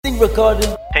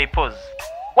recording? Hey, pause.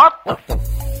 What the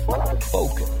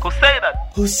Okay. Who said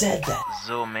that? Who said that?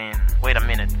 Zoom in. Wait a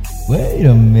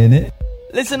minute.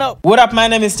 Listen up. What up? My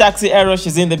name is Taxi Erosh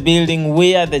is in the building.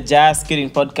 We are the Jazz Kidding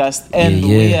Podcast and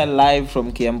we are live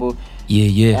from Kiambu.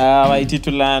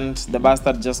 Waititu Land, the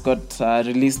bastard just got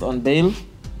released on bail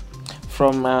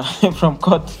from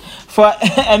court for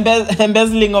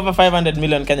embezzling over 500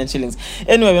 million Kenyan shillings.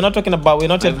 Anyway, we're not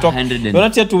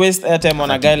here to waste airtime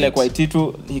on a guy like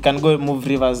Waititu. He can go move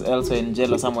rivers elsewhere in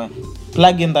jail or somewhere.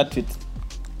 Plug in that tweet.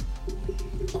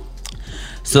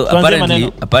 So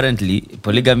apparently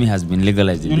polygamy has been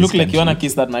legalized in You this look like country. you want to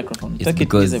kiss that microphone.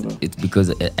 It's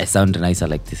because I sound nicer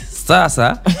like this.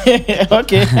 Sasa.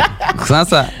 Okay.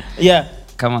 Sasa. Yeah.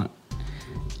 Come on.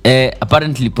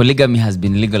 Apparently polygamy has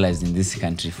been legalized in this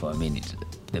country for a minute.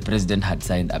 The president had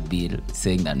signed a bill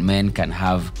saying that men can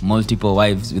have multiple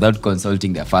wives without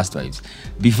consulting their first wives.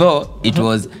 Before, it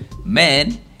was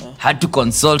men had to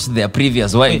consult their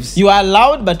previous wives. You are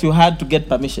allowed, but you had to get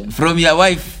permission From your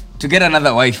wife to get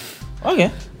another wife.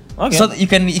 Okay. So you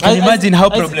can imagine how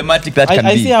problematic that can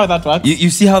be. I see how that works.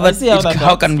 You see how that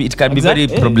it can be very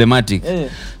Exactly. problematic. Yeah.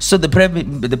 So the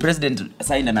president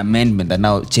signed an amendment that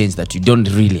now changed that you don't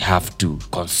really have to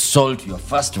consult your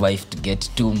first wife to get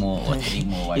 2 more or 3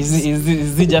 more wives.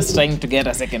 Is he just trying to get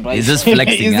a second wife? He's just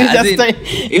flexing. Is he just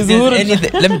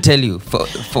trying? Let me tell you,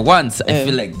 for once, I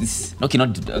feel like this.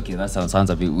 Okay, that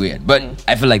sounds a bit weird, but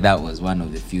I feel like that was one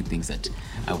of the few things that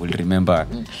I will remember.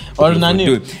 Or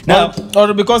Nani. Now,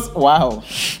 or because or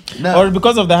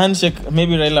because of the handshake,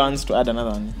 maybe Raila wants to add another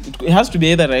one. It has to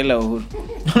be either Raila or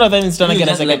Uhuru. None of them is trying to get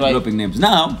a second wife. dropping names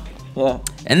now. Yeah.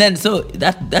 And then so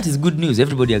that is good news.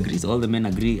 Everybody agrees. All the men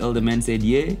agree. All the men said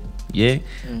yeah.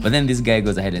 But then this guy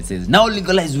goes ahead and says, now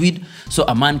legalize weed so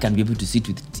a man can be able to sit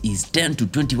with his 10 to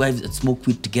 20 wives and smoke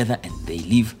weed together and they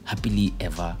live happily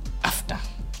ever after.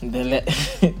 And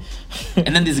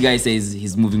then this guy says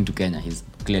he's moving to Kenya. He's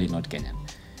clearly not Kenyan.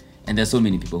 And there's so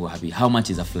many people who are happy. How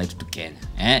much is a flight to Kenya?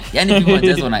 Yani people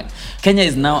just want to... Kenya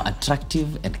is now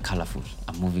attractive and colorful.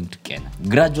 I'm moving to Kenya.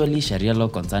 Gradually, Sharia law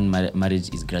concerned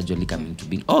marriage is gradually coming to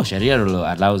being. Oh, Sharia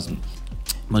law allows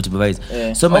multiple wives.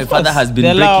 So my father has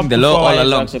been breaking the law all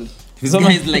along. This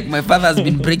guy is like, my father has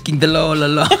been breaking the law all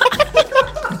along.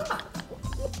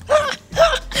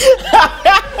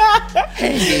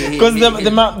 Because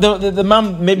the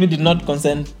mom maybe did not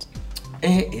consent.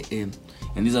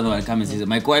 And this other one comes and says,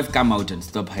 my wife, come out and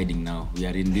stop hiding now. We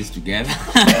are in this together.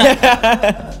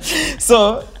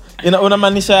 So,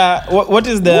 unamanisha, what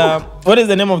is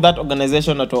the name of that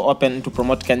organization that will open to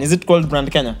promote Kenya? Is it called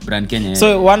Brand Kenya? Brand Kenya.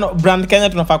 So Brand Kenya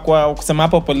tunafaa kusema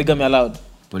hapo polygamy allowed.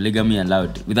 Polygamy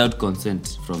allowed without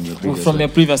consent from your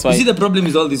previous wife. You see, the problem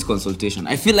is all this consultation.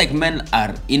 I feel like men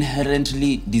are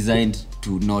inherently designed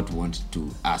to not want to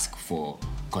ask for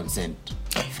consent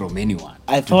from anyone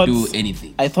to do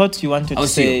anything. I thought you wanted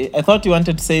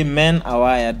to say men are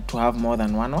wired to have more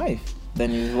than one wife.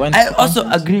 Then you went. I also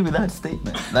agree with that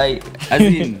statement. Like, as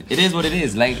in, it is what it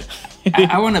is. Like,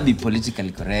 I want to be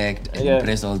politically correct and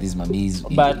impress all these mummies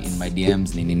in my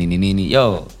DMs.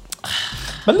 Yo.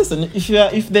 But listen,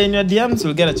 if they're in your DMs,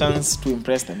 you'll get a chance to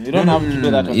impress them. You don't have to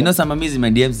do that. Some mummies in my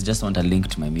DMs just want a link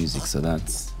to my music, so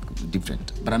that's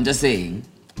different. But I'm just saying,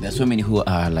 there's so many who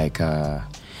are like,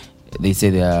 they say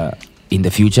they are in the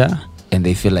future, and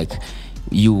they feel like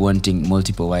you wanting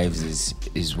multiple wives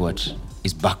is what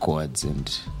is backwards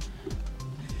and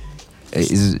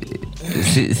is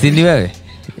siniwewe.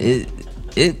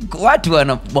 Watu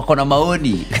wako na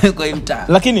maoni kwa mtaa.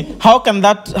 Lakini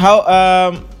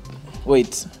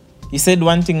wait, you said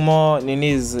wanting more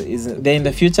is they're in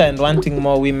the future and wanting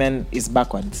more women is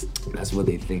backwards. That's what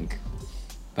they think,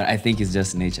 but I think it's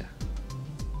just nature.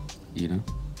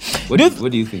 What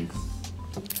do you think?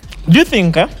 Do you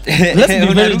think let's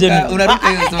be very genuine.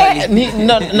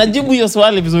 Najibu hiyo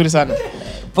swali vizuri sana.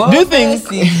 Do you think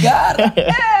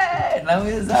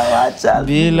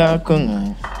bila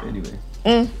kunga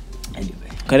anyway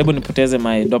karibu nipoteze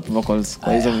my dop vocals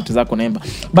kwa hizo vitu zako naimba,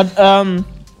 but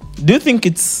do you think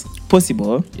it's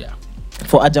possible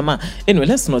for a jamaa? Anyway,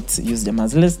 let's not use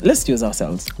jamas, let's use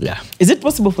ourselves. Is it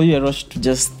possible for you, Erosh, to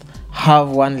just have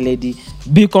one lady,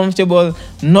 be comfortable,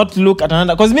 not look at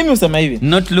another? Because mimi usema hivi,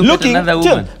 not look at another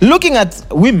woman. Looking at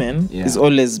women is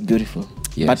always beautiful.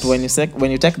 Yes. But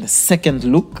when you take the second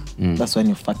look, that's when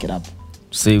you fuck it up.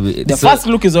 So first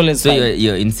look is always fine.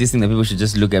 You're insisting that people should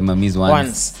just look at mummies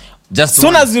once. Just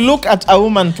soon as you look at a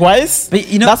woman twice, but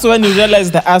that's when you realize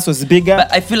the ass was bigger.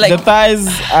 But I feel like the thighs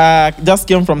just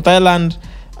came from Thailand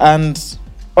and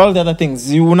all the other things.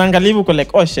 You unangalivu ko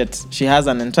like, oh shit, she has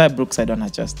an entire Brookside on her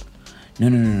chest.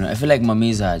 No. I feel like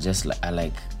mummies are just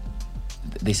like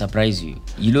they surprise you.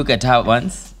 You look at her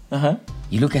once,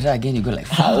 you look at her again, you go like,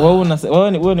 wewe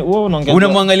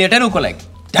unamwangalia tena uko like,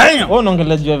 damn. Wewe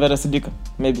unaongelea juu ya Vera Sidika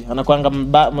maybe anakuanga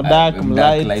mdark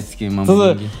light.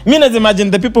 So me na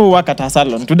imagine the people who work at her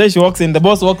salon. Today she walks in, the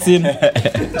boss walks in.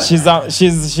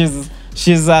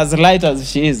 She's as light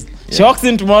as she is. She walks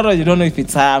in tomorrow, you don't know if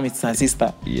it's her, it's her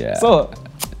sister. Yeah. So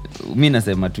mi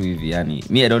nasema tu hivi yani,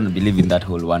 me I don't believe in that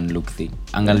whole one look thing.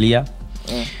 Angalia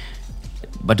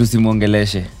but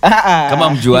usimuongeleshe kama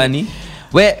mjuani.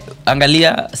 We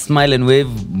angalia, smile and wave,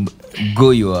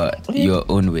 go your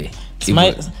own way.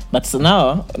 Smile, but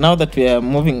now that we are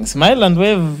moving, smile and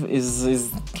wave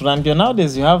is tunaambia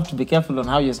nowadays you have to be careful on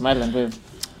how you smile and wave.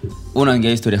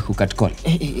 Unaongea historia ya kukat call.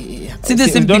 See the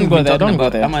same don't thing go there, don't go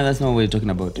there. That's not what we're talking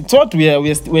about. It's what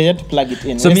we're yet to plug it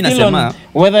in. So we're still on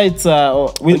whether it's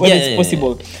it's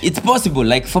possible. It's possible.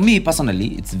 Like for me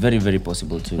personally, it's very very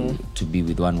possible to be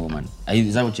with one woman.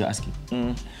 Is that what you're asking?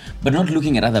 But not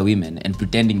looking at other women and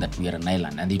pretending that we are an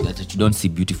island and that you don't see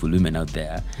beautiful women out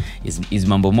there is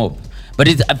mambo mob. But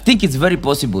I think it's very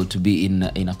possible to be in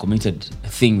a committed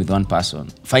thing with one person,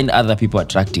 find other people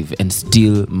attractive and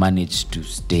still manage to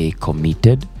stay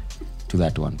committed to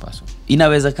that one person.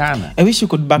 Inawezekana. I wish you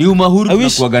could back. I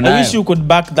wish you could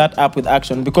back that up with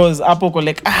action, because Apple go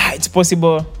like, it's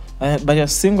possible, but you're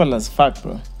single as fuck,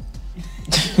 bro.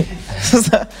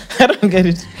 I don't get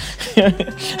it.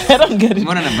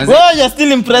 Well, you're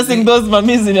still impressing those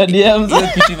mummies in your DMs. Hiyo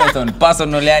kitu imeton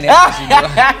personal yani.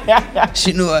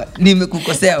 Shinua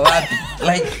nimekukosea wapi?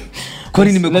 Like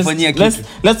kwani nimekufanyia kitu?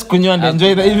 Let's kunywa and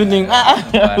enjoy the evening.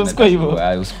 Usikue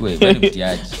hivyo. Usikue bali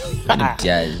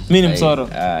mtiaji. Mimi ni msoro.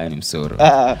 Ni msoro.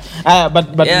 But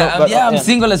I'm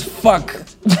single as fuck.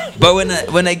 But when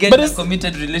I get in a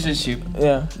committed relationship,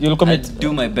 you'll commit. I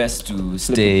do my best to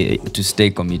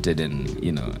stay committed and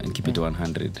and keep it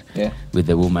 100 with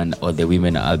the woman or the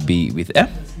women I'll be with.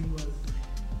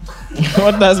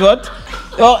 What does what?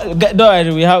 Oh, don't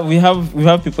worry, we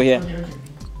have people here.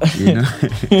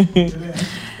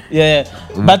 Yeah.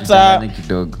 But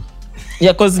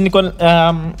cause Nikon,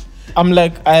 I'm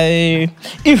like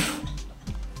if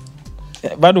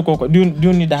bado koko, do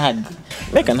you need a hug?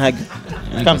 Make an hug.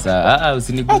 Come.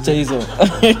 Usiniguze. Acha hizo.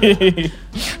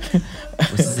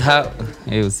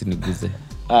 Usiniguze.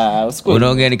 Usikue.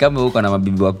 Unaongea ni kama uko na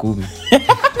mabibi wa 10.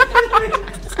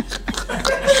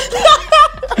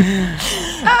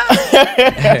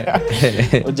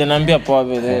 Ujaniambia poa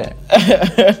vile.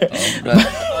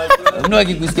 Mtu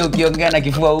akikusikia ukiongea na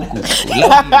kifua huku.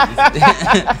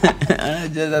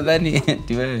 Just dhani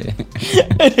wewe.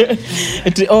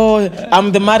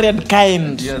 I'm the married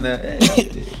kind.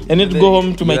 I need to go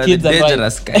home to my kids and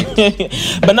dangerous kind.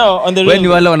 But now on the when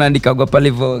wale wanaandika kwa pale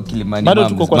hivyo Kilimani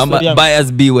mama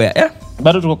buyers beware.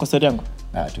 Bado tuko kwa story yangu.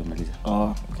 Tumaliza.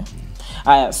 Okay.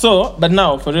 So but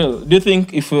now for real, do you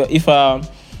think if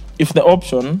the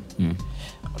option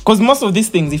because most of these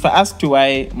things, if I asked you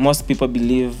why most people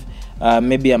believe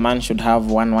maybe a man should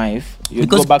have one wife, you'd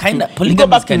because go back to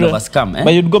polygamy is kind of a scam,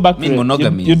 but you'd go back to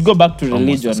monogamy. You'd go back to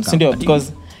religion,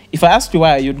 because if I asked you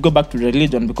why, you'd go back to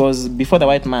religion, because before the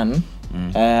white man,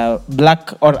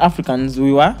 black or Africans,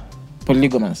 we were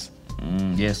polygamous.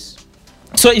 Yes.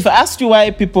 So if I asked you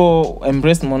why people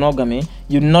embrace monogamy,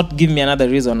 you'd not give me another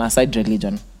reason aside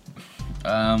religion.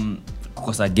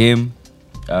 Because a game.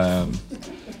 I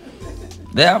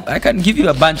can give you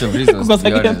a bunch of reasons. To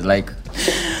be honest, like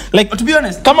to be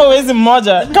honest, kama uwezi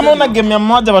mmoja, kama una game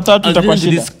mmoja watatu itakuwa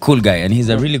shida. This cool guy, and he's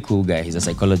a really cool guy. He's a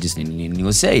psychologist, and he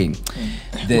was saying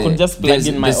you could just plug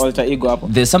in my alter ego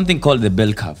up. There's something called the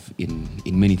bell curve in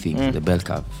many things. The bell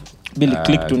curve. Billy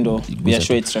click tundo. We are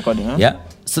sure it's recording, huh? Yeah.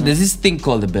 So there's this thing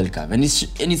called the bell curve, and it's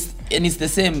the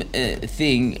same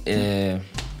thing.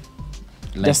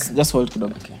 Just hold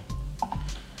kidogo. Okay.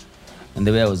 And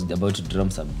the way I was about to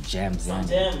drum some jams.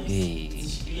 Hey.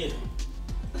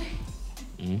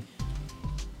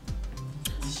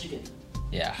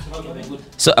 Yeah.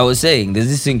 So I was saying, there's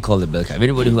this thing called the bell curve.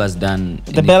 Anybody who has done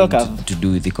the bell curve to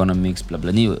do with economics, blah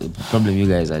blah. Problem, you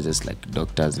guys are just like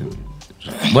doctors. And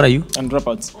what are you? And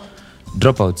dropouts.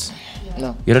 Dropouts.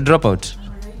 No. You're a dropout.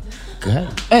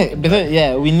 Hey, but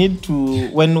we need to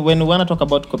when we want to talk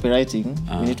about copywriting,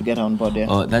 we need to get her on board.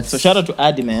 Yeah. So shout out to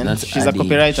Adi, man. She's Adi. A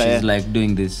copywriter. She's like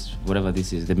doing this, whatever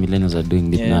this is. The millennials are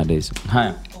doing this nowadays.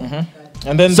 Hi.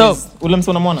 And then Ulam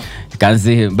Sonamona. You can't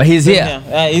see him, but he's here.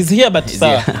 He's here, but he's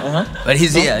here. But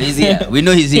he's here. He's here. We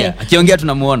know he's here. Akiongea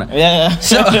tunamuona. Yeah.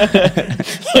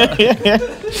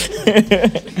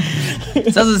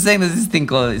 So I was saying there's this thing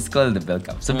called the bell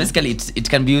curve. So basically it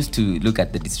can be used to look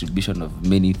at the distribution of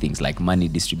many things, like money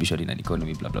distribution in an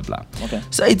economy, blah blah blah. Okay.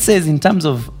 So it says in terms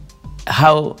of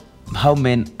how how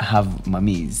men have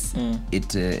mummies,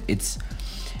 it's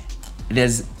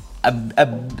there's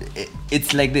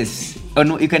it's like this.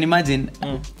 You can imagine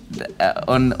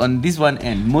on this one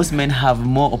end, most men have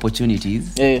more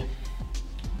opportunities. Yeah.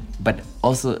 But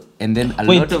also, and then a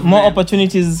Wait, lot of more men,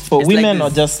 opportunities for it's women like or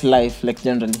this. just life, like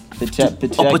generally?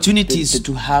 Opportunities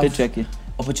to have patriarchy.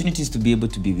 opportunities to be able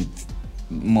to be with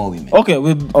more women.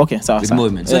 Okay, sorry. With more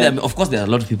women. So yeah. of course there are a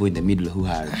lot of people in the middle who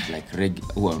are like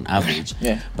who are on average.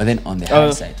 Yeah. But then on the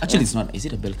higher side, actually it's not. Is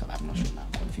it a bell curve? I'm not sure now.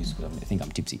 I'm confused. I think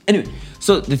I'm tipsy. Anyway,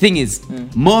 so the thing is,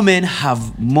 more men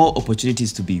have more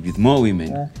opportunities to be with more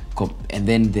women, and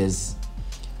then there's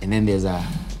a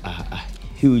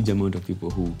huge amount of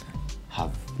people who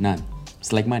have none.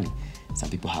 It's like money. Some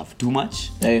people have too much,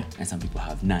 and some people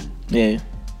have none. Yeah.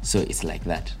 So it's like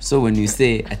that. So when you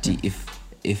say Ati,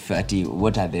 if Ati,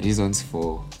 what are the reasons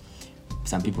for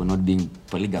some people not being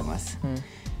polygamous?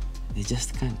 They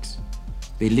just can't.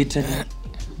 They literally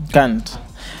Can't.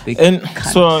 They And can't.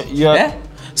 so you're. Eh?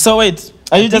 So wait,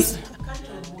 are you just?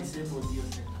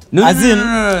 No, As in,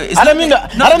 It's I not don't mean.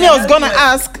 that- I don't mean. I was no, gonna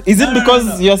ask. Is it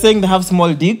because you're saying they have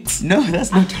small dicks? No,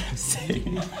 that's not what I'm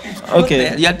saying.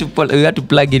 Okay. You had to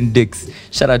plug in dicks.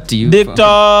 Shout out to you. Dick for-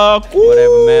 talk.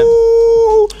 Whatever, man.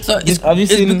 Woo. So it's Have you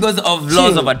seen- because of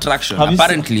laws Chill. of attraction. Have you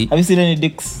Apparently. have you seen any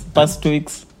dicks past 2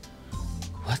 weeks?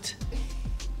 What?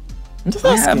 I'm just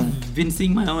I asking. have been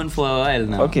seeing my own for a while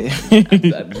now. Okay.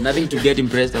 I've nothing to get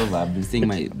impressed over. I've been seeing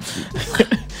my.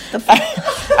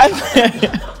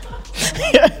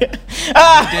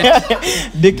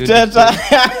 Dictator.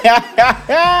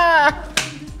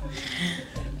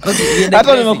 I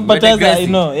don't know, but I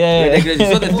know. Yeah.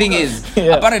 So the thing is,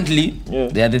 Yeah. apparently, Yeah.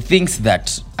 there are the things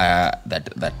that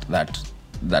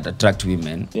that attract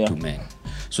women Yeah. to men.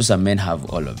 So some men have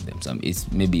all of them. Some is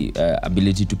maybe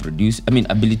ability to produce. I mean,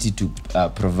 ability to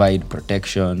provide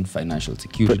protection, financial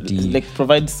security. Like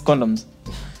provides condoms.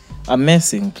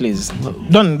 Amazing, please.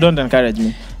 Don't encourage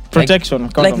me. Protection,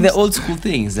 condoms. like the old school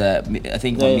things. I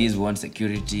think Yeah. families want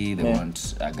security. They Yeah.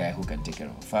 want a guy who can take care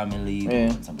of a family. They Yeah.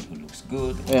 want somebody who looks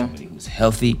good. They want Yeah. somebody who's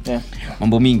healthy. Yeah.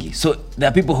 Mambo mingi. So there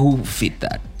are people who fit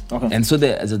that. Okay. And so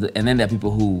and then there are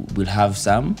people who will have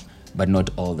some, but not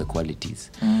all the qualities.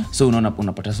 So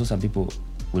unapata, so some people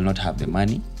will not have the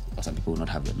money, or some people will not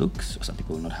have the looks, or some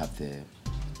people will not have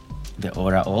the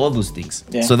aura, or all those things.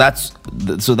 Yeah. So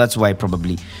that's why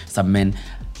probably some men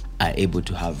are able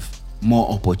to have more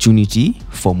opportunity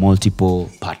for multiple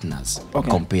partners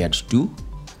compared to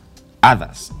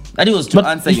others. That was to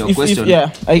answer your question. I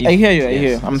hear you. I hear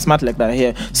you. I'm smart like that. I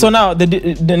hear. So now the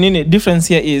difference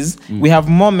here is we have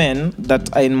more men that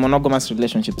are in monogamous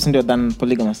relationships than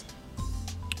polygamous.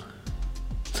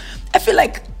 I feel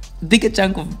like bigger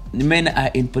chunk of men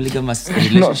are in polygamous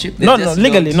relationship. They No, just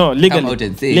legally, don't no, legally. come out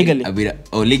and say, Legally.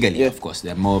 Legally, Yeah. of course,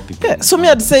 there are more people. Yeah, so me,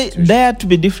 I'd say dare to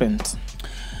be different.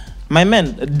 My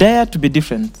men, dare to be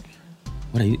different.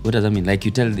 What does that mean? Like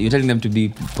you're telling them to be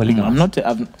polygamous? I'm not,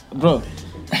 bro.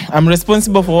 I'm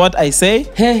responsible for what I say,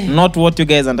 Hey. not what you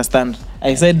guys understand.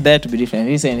 I said dare to be different.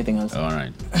 Did you say anything else? All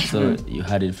right. So you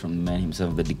heard it from the man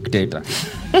himself, the dictator.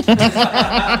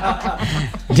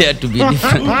 Dare to be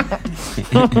different.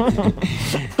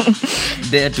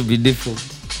 Dare to be different.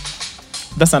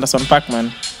 That's Anderson Paak,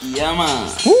 man. Yeah, man.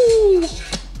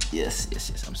 Yes.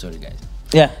 I'm sorry, guys.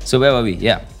 Yeah. So where were we?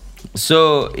 Yeah.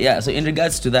 So in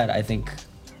regards to that, I think,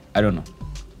 I don't know.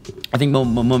 I think more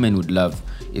men would love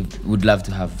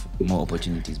to have more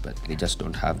opportunities, but they just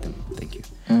don't have them. Thank you.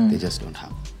 They just don't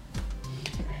have.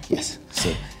 Yes.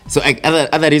 So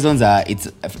other reasons are it's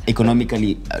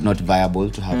economically not viable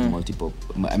to have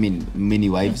many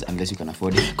wives unless you can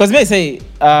afford it. Because may I say,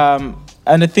 and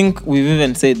I think we've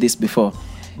even said this before,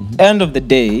 end of the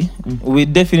day, we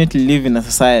definitely live in a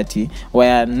society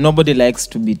where nobody likes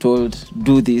to be told,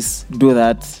 do this, do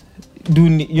that,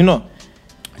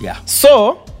 Yeah.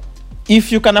 So,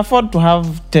 if you can afford to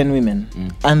have 10 women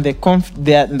and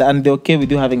they're okay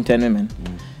with you having 10 women,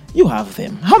 you have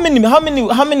them. How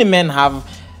many men have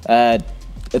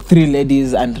 3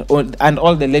 ladies and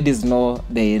all the ladies know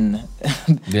they're in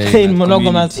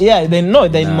monogamous? Community. Yeah, they know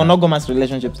they're in monogamous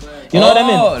relationships. You know what I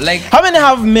mean? Like How many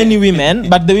have many women,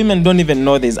 but the women don't even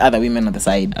know there's other women on the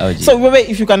side? Oh, gee. So wait,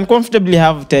 if you can comfortably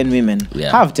have 10 women,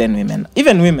 have 10 women.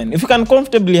 Even women, if you can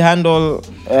comfortably handle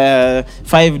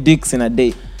 5 dicks in a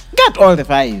day, get all the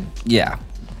 5. yeah.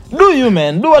 Do you,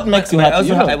 man? Do what makes you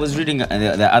happy. I was reading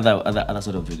the other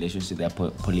sort of relationships. There are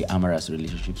polyamorous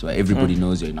relationships where everybody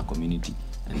knows you're in a community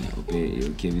and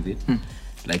you're okay with it.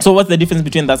 Like, So what's the difference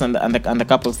between that and the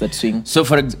couples that swing? so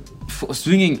for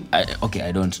swinging,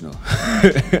 I don't know.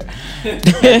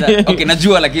 Okay,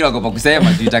 najua lakini wako pa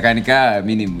kusema tutakanika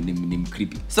mimi ni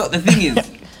creepy. So the thing is,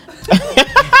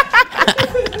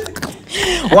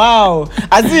 Wow.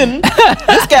 As in,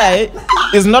 this guy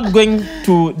is not going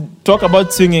to talk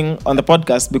about swinging on the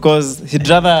podcast because he'd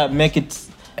rather make it.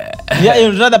 Yeah,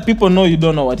 he'd rather people know you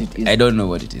don't know what it is. I don't know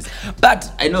what it is, but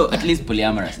I know at least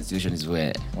polyamorous situation is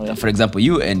where, for example,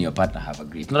 you and your partner have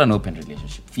agreed. It's not an open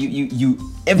relationship.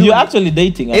 You're actually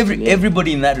dating.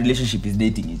 Everybody in that relationship is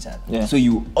dating each other. Yeah. So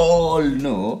you all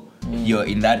know you're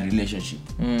in that relationship.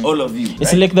 All of you.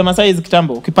 It's like the Masai is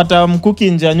kitambo. Ukipata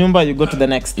mkuki nje ya nyumba, you go to the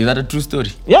next. Is that a true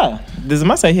story? Yeah, there's a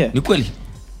Masai here. Ni kweli?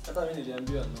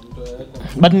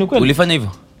 But ni kweli. Ulifanya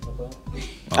hivyo?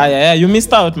 Yeah, you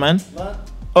missed out, man.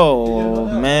 Oh,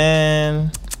 man.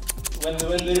 When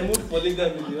they removed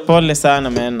polygamy, Pole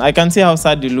sana, man. I can see how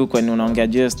sad you look when unaongea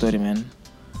juu story, man.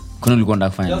 Kuna ulikuwa unataka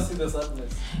kufanya? just see the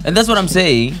sadness. And that's what I'm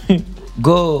saying.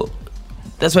 Go.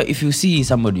 That's why if you see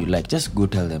somebody you like, just go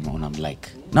tell them. And I'm like,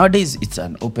 nowadays it's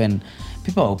an open.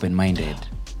 People are open-minded.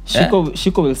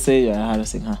 Shiko will say you're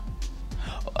harassing her.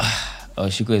 Oh,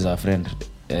 Shiko is our friend,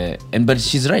 but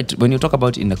she's right when you talk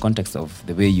about it in the context of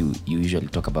the way you usually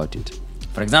talk about it.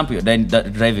 For example, you're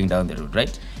driving down the road,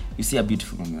 right? You see a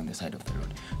beautiful woman on the side of the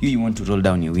road. You want to roll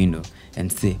down your window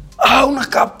and say,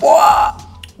 unakapoa.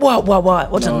 Wow,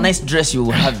 what a nice dress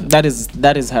you have. That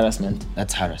is harassment.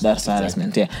 That's harassment. That's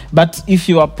harassment, yeah. But if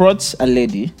you approach a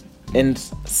lady and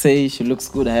say she looks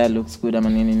good, her hair looks good,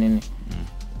 nini.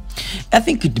 I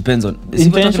think it depends on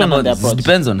intention of the approach. It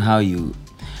depends on how you.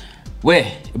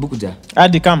 Where? Ebukuja.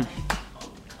 Adi come.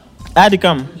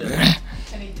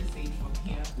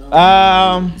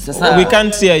 We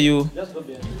can't hear you.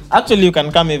 Actually, you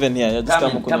can come even here. Just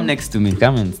come next to me.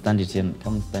 Come and stand it here.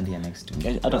 Come and stand here next to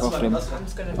me. Out of frame.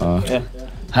 Yeah.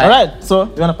 Hi. All right. So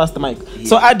you wanna pass the mic?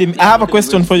 So Adim, I have a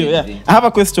question for you. Yeah, I have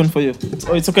a question for you.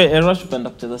 Oh, it's okay. Rush and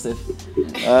Dr. Safe.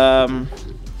 I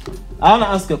wanna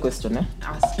ask you a question.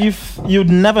 If you'd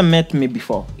never met me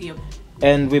before,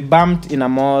 and we bumped in a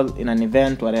mall, in an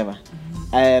event, whatever,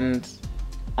 and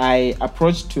I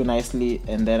approached you nicely,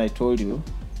 and then I told you,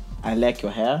 I like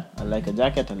your hair, I like your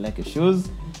jacket, I like your shoes,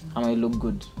 and I look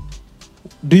good.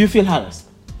 Do you feel harassed?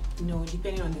 No,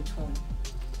 depending on the tone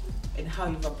and how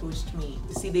you've approached me.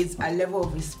 See, there's a level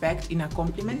of respect in a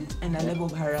compliment and a level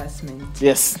of harassment.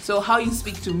 Yes. So how you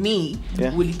speak to me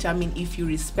will determine if you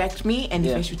respect me and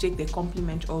if I should take the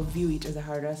compliment or view it as a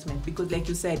harassment. Because like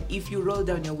you said, if you roll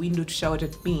down your window to shout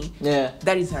at me,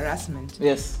 that is harassment.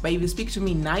 Yes. But if you speak to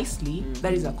me nicely,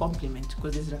 that is a compliment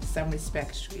because there's some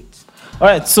respect to it. All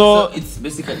right, so it's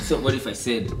basically, so what if I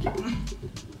said,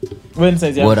 when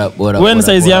size yangu? What up? When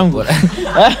size yangu?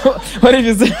 What if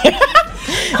you say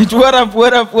it, what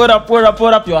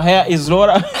up, your hair is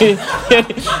water.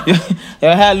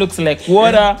 Your hair looks like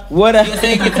water. You're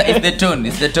saying it's the tone.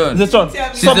 The tone.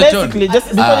 So basically, just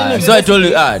before so I told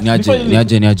you,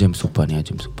 niaje msupa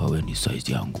when you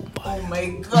size yangu. Oh my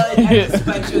god, I just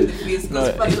punch you in the face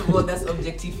because first of all, that's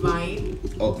objectifying.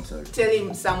 Oh, I'm sorry.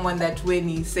 Telling someone that when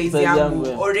he says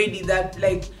yangu, already that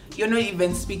like you're not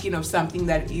even speaking of something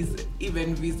that is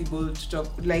even visible to talk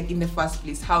like in the first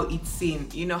place, how it's seen,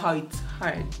 you know how it's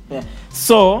heard. Yeah.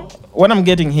 So what I'm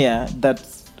getting here that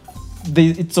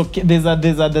it's okay. There's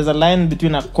a line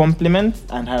between a compliment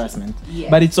and harassment. Yes.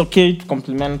 But it's okay to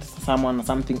compliment someone or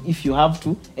something if you have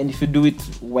to and if you do it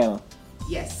well.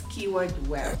 Yes, keyword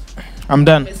well. I'm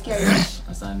done.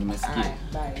 Asante, nimesikia.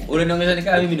 Unaniongeza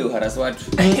nikaa mimi ndio harass watu.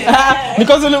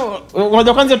 Because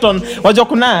unajua kwanza tone, unajua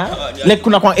kuna like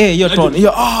kuna kwa hiyo tone.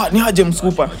 Hiyo ni aje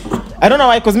msupa. I don't know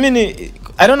why cause mimi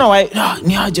I don't know why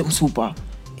ni aje msupa.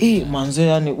 Manze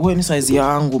yani wewe ni size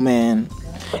yangu man.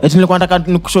 Eti nilikuwa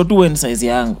nataka nikushow tu wewe ni size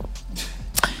yangu.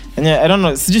 I don't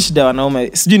know, sijui shida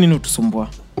wanaume, sijui nini utusumbua.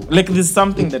 Like there's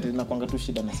something that inakuanga tu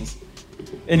shida na sisi.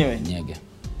 Anyway, Nyage.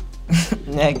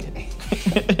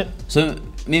 So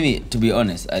maybe to be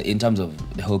honest, in terms of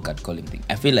the whole catcalling thing,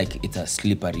 I feel like it's a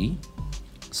slippery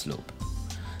slope.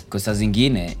 Because as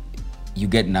zingine, you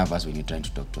get nervous when you're trying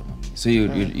to talk to a mommy. So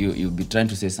you'll be trying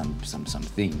to say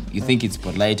something. You think it's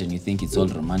polite and you think it's all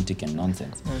romantic and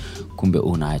nonsense. Kumbe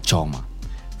unachoma.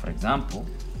 For example,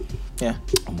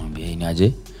 umwambie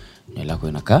inaje? Nywele yako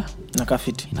inakaa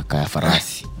fiti. Inakaa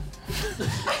farasi.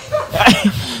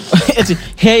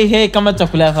 Hey kama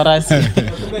chakula ya farasi.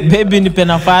 Baby nipe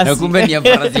nafasi. Na kumbe ni ya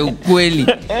farasi ukweli.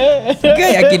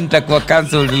 Guy yake nitakuwa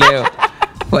cancelled leo.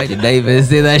 Why did I even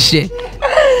say that shit?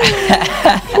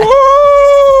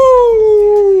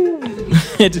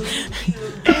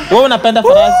 Wewe unapenda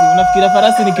farasi, unafikiria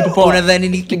farasi ni kitu poa. Unadhani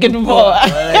ni kitu poa.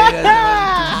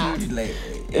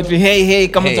 Hey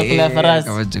kama chakula ya farasi.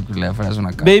 Kama chakula ya farasi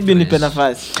unakaa. Baby nipe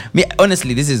nafasi. Me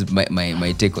honestly, this is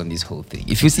my take on this whole thing.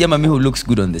 If you see a mommy who looks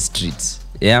good on the streets,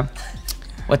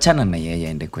 wachana na yeye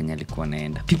aende kwenye alikuwa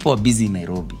naenda. People are busy in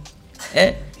Nairobi.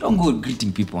 Don't go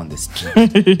greeting people on the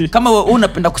street. Kama wewe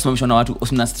unapenda kusimamishwa na watu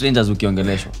na strangers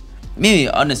ukiongeleshwa. Mimi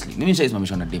honestly, mimi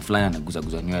nishasimamishwa na dem fulani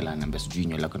anaguza nywele ananiambia sijui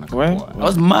nywele yako inakaa. I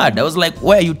was mad. I was like,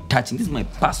 why are you touching? This is my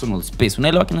personal space.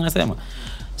 Unaelewa kile ninasema?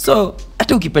 So,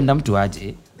 hata ukipenda mtu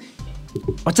aje,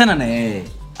 wachana na yeye.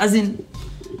 As in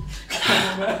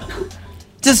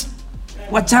just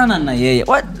wachana na yeye.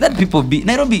 Let people be.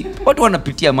 Nairobi, watu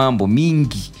wanapitia mambo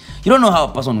mingi. You don't know how a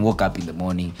person woke up in the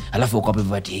morning. Alafu woke up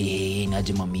and hey,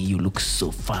 naje mami, you look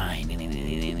so fine.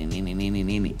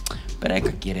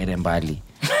 Pereka kirere mbali.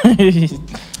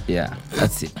 Yeah,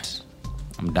 that's it.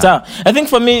 I'm done. So, I think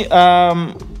for me,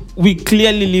 we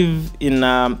clearly live in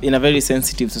a very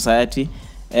sensitive society,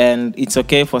 and it's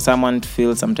okay for someone to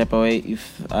feel some type of way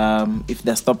if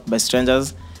they're stopped by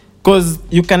strangers, because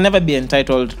you can never be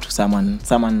entitled to someone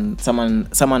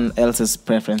else's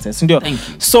preferences. Thank you.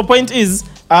 So point is,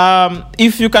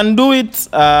 if you can do it,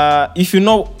 if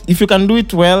you can do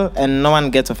it well and no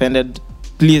one gets offended,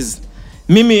 please.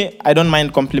 Mimi, I don't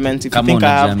mind compliments. If you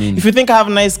think I have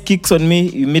nice kicks on me,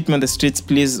 you meet me on the streets,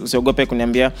 please usiogope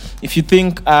kuniambia. If you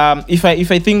think if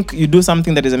I think you do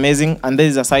something that is amazing and there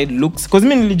is a side looks, because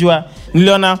mimi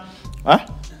niliona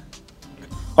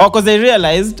because I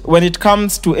realized when it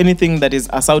comes to anything that is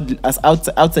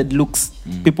outside looks,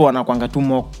 people wanakuanga too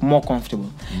more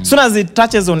comfortable. Soon as it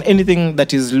touches on anything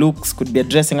that is looks, could be a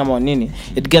dressing or nini,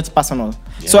 it gets personal.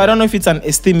 Yeah. So I don't know if it's an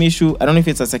esteem issue, I don't know if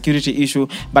it's a security issue,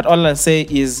 but all I'll say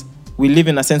is we live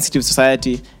in a sensitive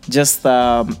society. Just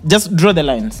draw the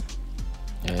lines.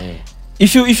 Yeah.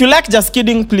 If you like just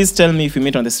kidding, please tell me if you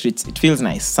meet on the streets. It feels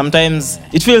nice. Sometimes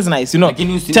it feels nice, you know.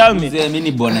 Tell me.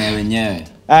 Mimi bwana ya wenyewe.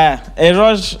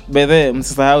 Roj bedhe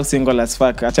msisahau single as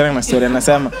fuck. Achana na story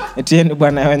anasema eti ni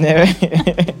bwana wenyewe.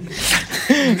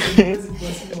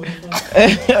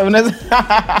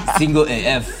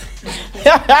 Single AF.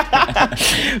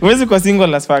 Uwezi kwa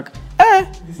single as fuck.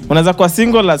 Unaweza kwa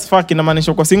single as fuck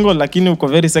inamaanisha kwa single lakini uko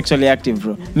very sexually active,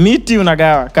 bro. Miti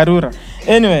unagawa karura.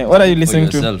 Anyway, what are you listening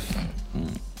to?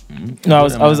 No,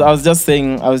 I was just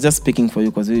saying, I was just speaking for you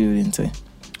because you didn't say.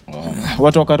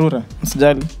 Watu wa karura,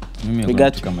 msijali. We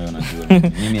got kama unajua.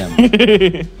 Mimi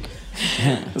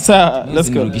So,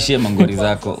 let's go. Urudishie mangori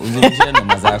zako, urudishie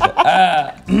noma zako.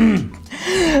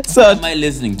 So, what am I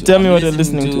listening to? Tell me what you're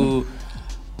listening to.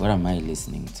 What am I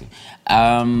listening to?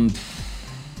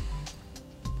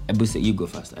 You go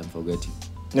first. I'm forgetting.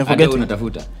 You're forgetting.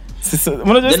 Unatafuta.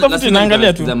 Unajua stop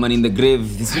tunaangalia tu. The Man in the Grave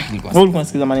this week nilikuwa. Wewe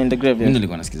unasikiza Man in the Grave. Mimi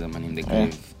nilikuwa nasikiza Man in the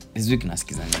Grave. This week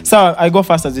nasikiza nini? So I go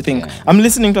fast as you think. Yeah. I'm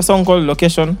listening to a song called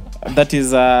Location. That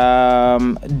is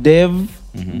Dave.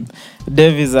 Mm-hmm.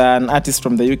 Dave is an artist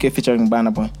from the UK featuring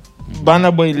Burna Boy. Mm-hmm.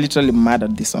 Burna Boy literally mad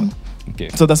at this song. Okay.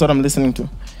 So that's what I'm listening to.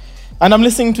 And I'm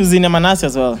listening to Zine Manasi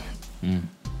as well.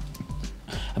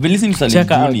 I've been listening to Salim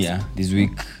Junior this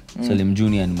week. Salim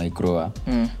Junior and Microa.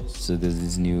 So there's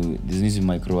this new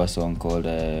Microa song called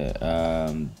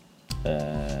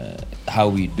How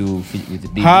We Do with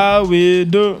Diddy. How We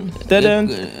Do.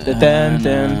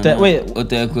 Wait.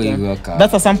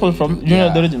 That's a sample from, you know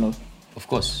the original? Of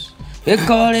course. I know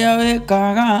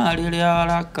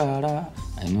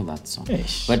that song.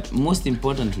 Eish. But most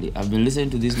importantly, I've been listening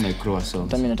to this Microa song.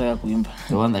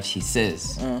 The one that he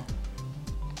says.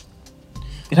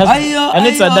 It has, and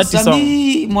it's a dirty song.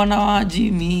 Mwana wa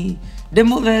Jimmy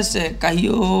demuvese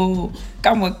kayo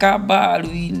kamwe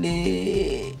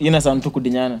kabaluile ina sound tu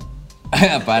kudinyana.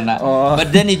 Hapana.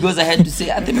 But then he goes ahead to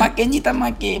say ati makenyita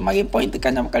make point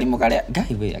kanya kalimo kale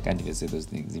guy way I can't even say those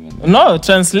things even. No,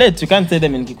 translate, you can't say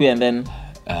them in Kikuyu and then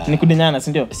ni kudinyana,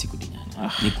 si ndio? Si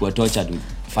kudinyana. Ni kuwa tortured with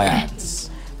fire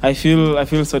ants. I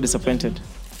feel so disappointed.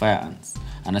 Fire ants.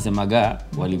 Anasemaga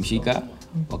walimshika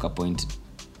wakapoint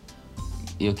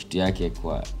hiyo kitu yake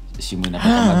kwa shimo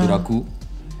inapata maduraku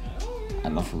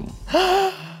alafu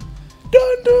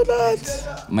don't do that.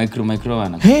 Micro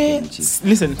ana hey,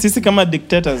 listen, sisi kama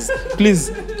dictators,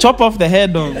 please chop off the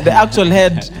head of the actual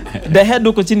head. The head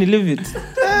uko chini, leave it.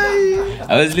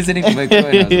 I was listening to Micro and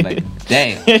I was like,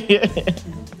 damn.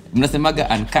 Mnasemaga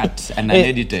uncut and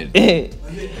unedited.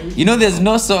 You know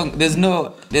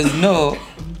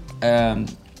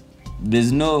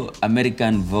there's no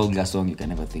American vulgar song you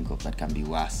can ever think of that can be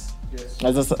worse. Yes.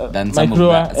 Than some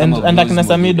and akina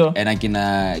Samido and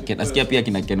akina pia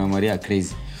akina Keno Maria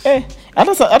crazy.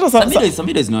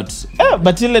 Samido is not.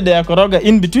 But ile de akoroga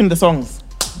in between the songs.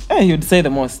 You'd say the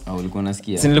most. Ulikuwa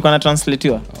nasikia. Nilikuwa na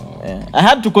translate. I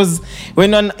had to, because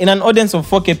when in an audience of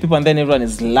 4K people and then everyone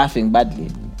is laughing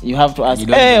badly, you have to ask,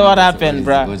 hey, what happened,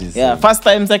 bro? Yeah, first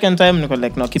time, second time, Nico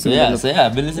like no, keep it. So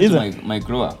I've been listening to my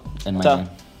Croa and my.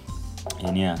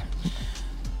 And yeah.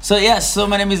 So yes, so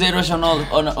my name is Erosh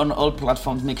on all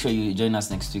platforms. Make sure you join us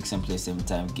next week, same place, same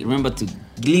time. Remember to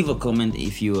leave a comment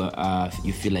if you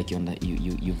feel like you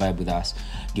vibe with us.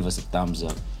 Give us a thumbs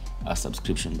up. Our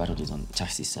subscription button is on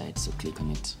Chassis side, so click on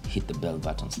it. Hit the bell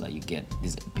button so that you get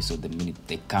this episode the minute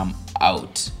they come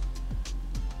out.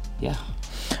 Yeah.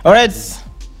 All right.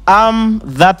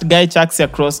 That guy Chaxi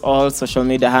across all social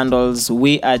media handles.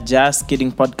 We are Just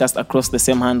Kidding Podcast across the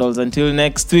same handles. Until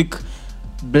next week,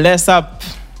 bless up.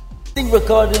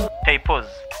 Recording. Hey, pause.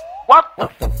 What the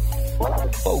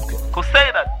Okay. Who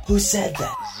said that? Who said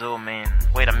that? Zoom in.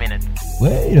 Wait a minute.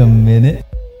 Wait a minute.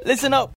 Listen up.